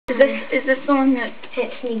Is this the one that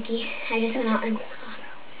hit Sneaky? I just went out and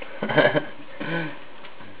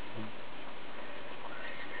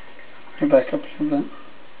Go back up a little bit.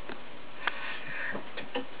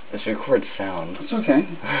 This records sound. It's okay.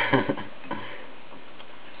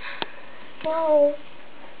 Whoa.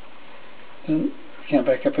 Can't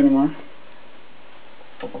back up anymore.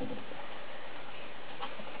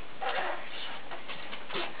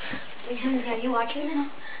 Mackenzie, are you watching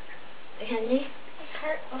now? Mackenzie?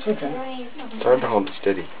 It's okay. It's hard to hold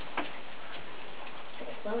steady.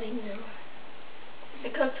 It's floating now. Is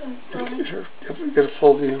it cooked when it's floating? Sure. Get a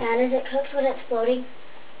full view. Dad, is it cooked when it's floating?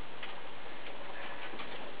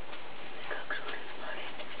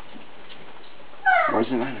 Where's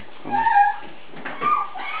it matter? Go away.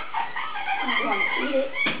 I want to eat it.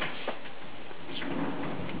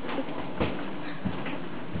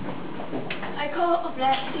 I call it a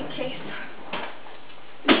black suitcase.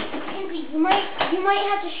 Mackenzie, you might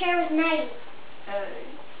have to share with Maddie.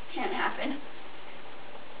 Can't happen.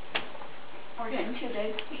 We're getting too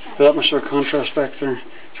big. That much more contrast back there.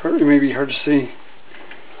 It's hard. It may be hard to see.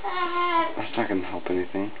 That's not going to help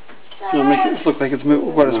anything. It'll make it look like it's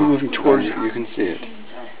what it's moving towards. You can see it.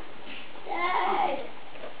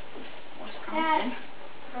 Dad.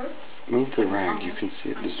 Move the rag. You can see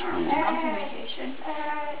it just fine.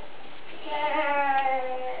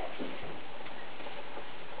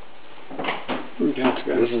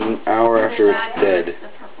 This is an hour after it's dead.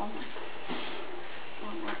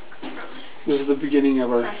 This is the beginning of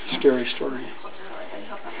our scary story.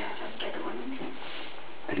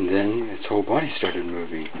 And then its whole body started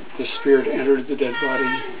moving. The spirit entered the dead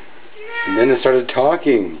body. And then it started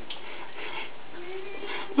talking.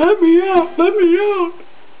 Let me out! Let me out!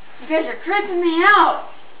 You guys are creeping me out.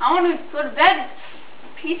 I want to go to bed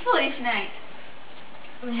peacefully tonight.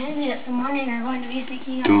 Mackenzie, it's the morning. We're going to be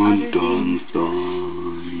thinking of other things.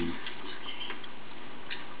 Dun.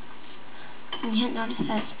 You can't notice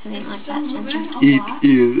that it's moving like that. It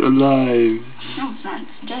is alive. No, it's not.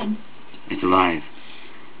 It's dead. It's alive.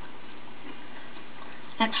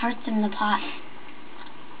 That's hearts in the pot.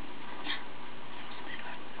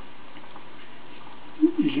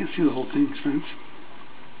 You can't see the whole thing, friends.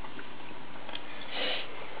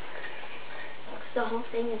 The whole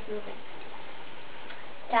thing is moving.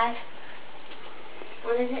 Dad,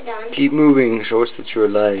 when is it done? Keep moving. Show us that you're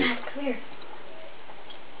alive. Dad, come here.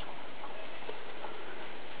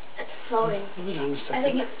 It's floating. I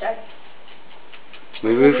think it's done.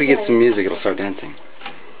 Maybe if we get some music, it'll start dancing.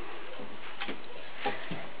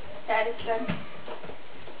 Dad, it's done.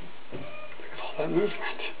 All that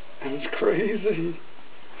movement. And it's crazy.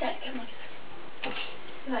 Dad, come on.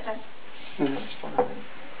 It's not done.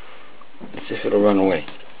 Let's see if it'll run away.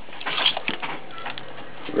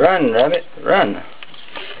 Run, rabbit, run.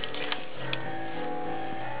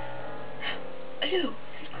 Ew,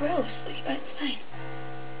 it's gross. But it's fine.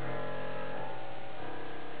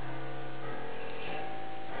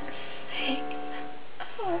 Sick.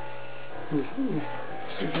 Oh.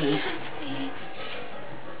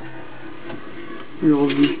 You're all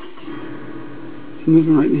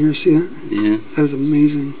moving right in here, see that? Yeah. That is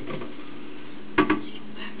amazing.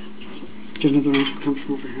 Get another one to come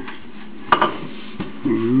from over here.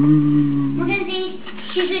 Mackenzie,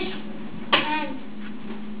 she's it.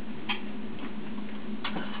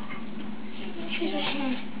 She's a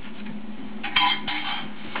hand.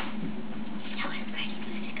 Tell him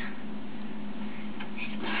music.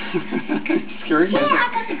 Scary music. Yeah, I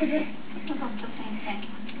got the good.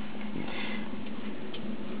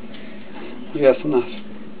 Yes, enough.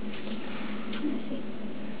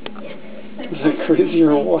 Is that crazy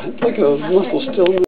or what? Look at those muscles still.